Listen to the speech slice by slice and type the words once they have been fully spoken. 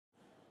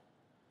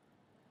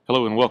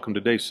Hello and welcome to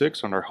day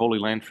 6 on our Holy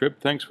Land trip.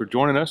 Thanks for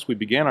joining us. We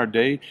began our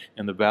day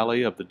in the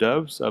Valley of the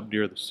Doves up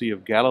near the Sea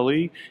of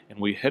Galilee, and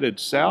we headed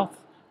south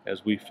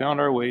as we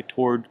found our way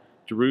toward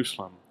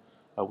Jerusalem.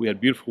 We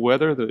had beautiful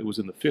weather. It was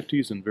in the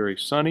 50s and very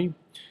sunny.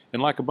 And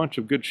like a bunch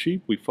of good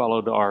sheep, we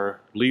followed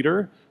our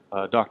leader,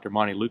 Dr.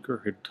 Monty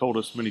Luker, who told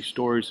us many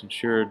stories and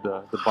shared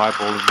the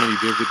Bible in many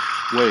vivid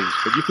ways.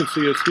 But you can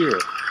see us here.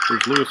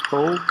 There's Lewis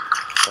Cole,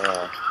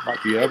 might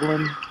be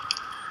Evelyn.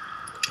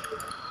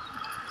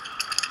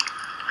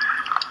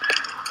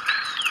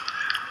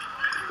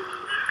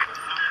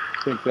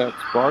 I think that's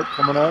Bart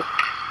coming up,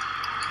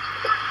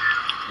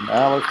 and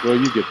Alice. Well,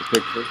 you get the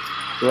picture.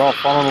 We're all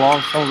following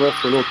along. Some of us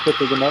were a little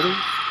quicker than others.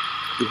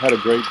 We had a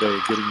great day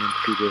getting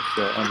into this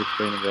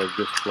understanding of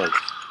this place.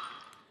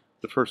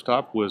 The first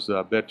stop was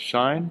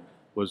Bethlehem,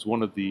 was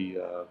one of the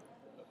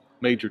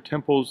major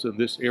temples in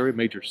this area,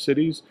 major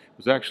cities. It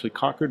was actually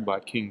conquered by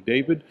King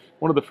David.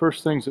 One of the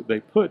first things that they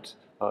put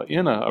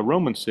in a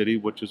Roman city,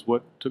 which is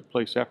what took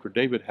place after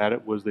David had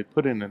it, was they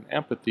put in an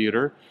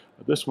amphitheater.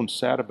 This one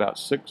sat about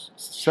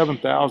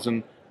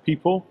 7,000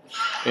 people,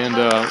 and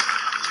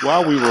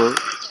while we were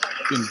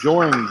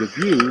enjoying the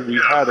view,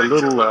 we had a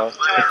little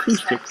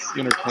acoustic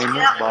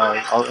entertainment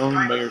by our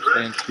own Mayor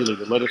Stan Keeley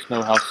to let us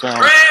know how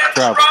sound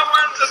travels.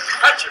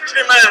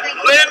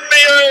 Lend me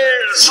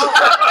yours.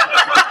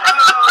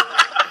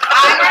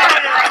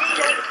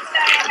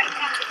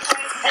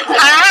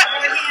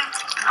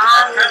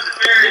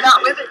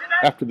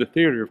 After the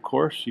theater, of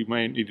course, you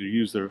may need to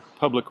use the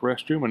public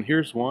restroom, and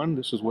here's one.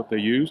 This is what they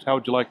used. How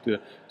would you like to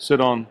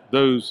sit on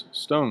those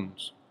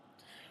stones?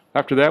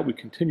 After that, we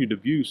continued to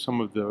view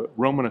some of the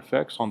Roman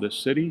effects on this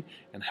city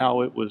and how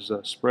it was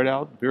spread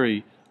out,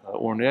 very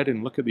ornate,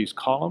 and look at these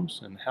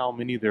columns and how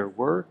many there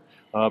were.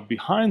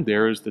 Behind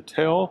there is the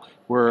tell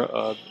where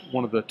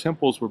one of the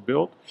temples were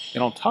built,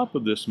 and on top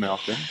of this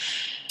mountain,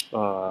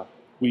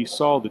 we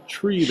saw the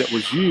tree that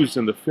was used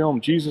in the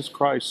film Jesus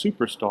Christ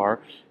Superstar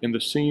in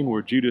the scene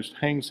where Judas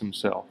hangs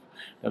himself.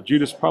 Now,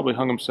 Judas probably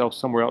hung himself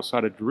somewhere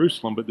outside of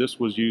Jerusalem, but this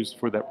was used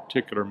for that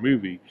particular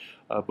movie,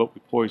 but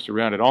we poised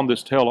around it. On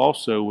this tell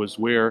also was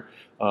where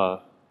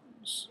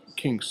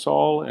King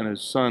Saul and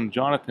his son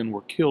Jonathan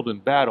were killed in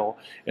battle,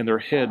 and their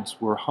heads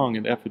were hung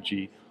in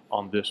effigy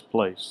on this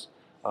place.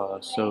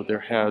 So there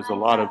has a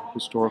lot of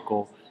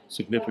historical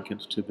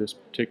significance to this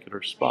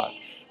particular spot.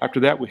 After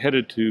that, we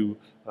headed to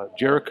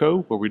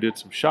Jericho, where we did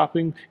some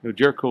shopping. You know,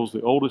 Jericho is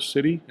the oldest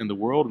city in the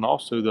world and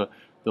also the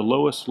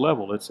lowest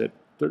level. It's at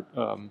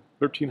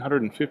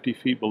 1,350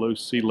 feet below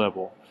sea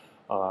level.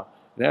 And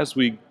as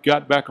we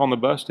got back on the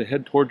bus to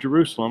head toward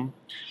Jerusalem,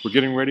 we're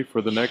getting ready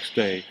for the next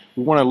day.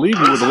 We want to leave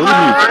you with a little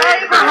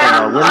music from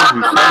our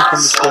women who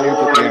sang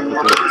from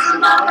the stage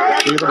at the amphitheater.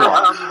 See you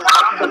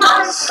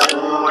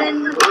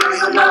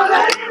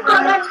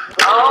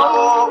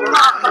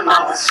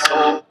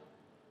tomorrow.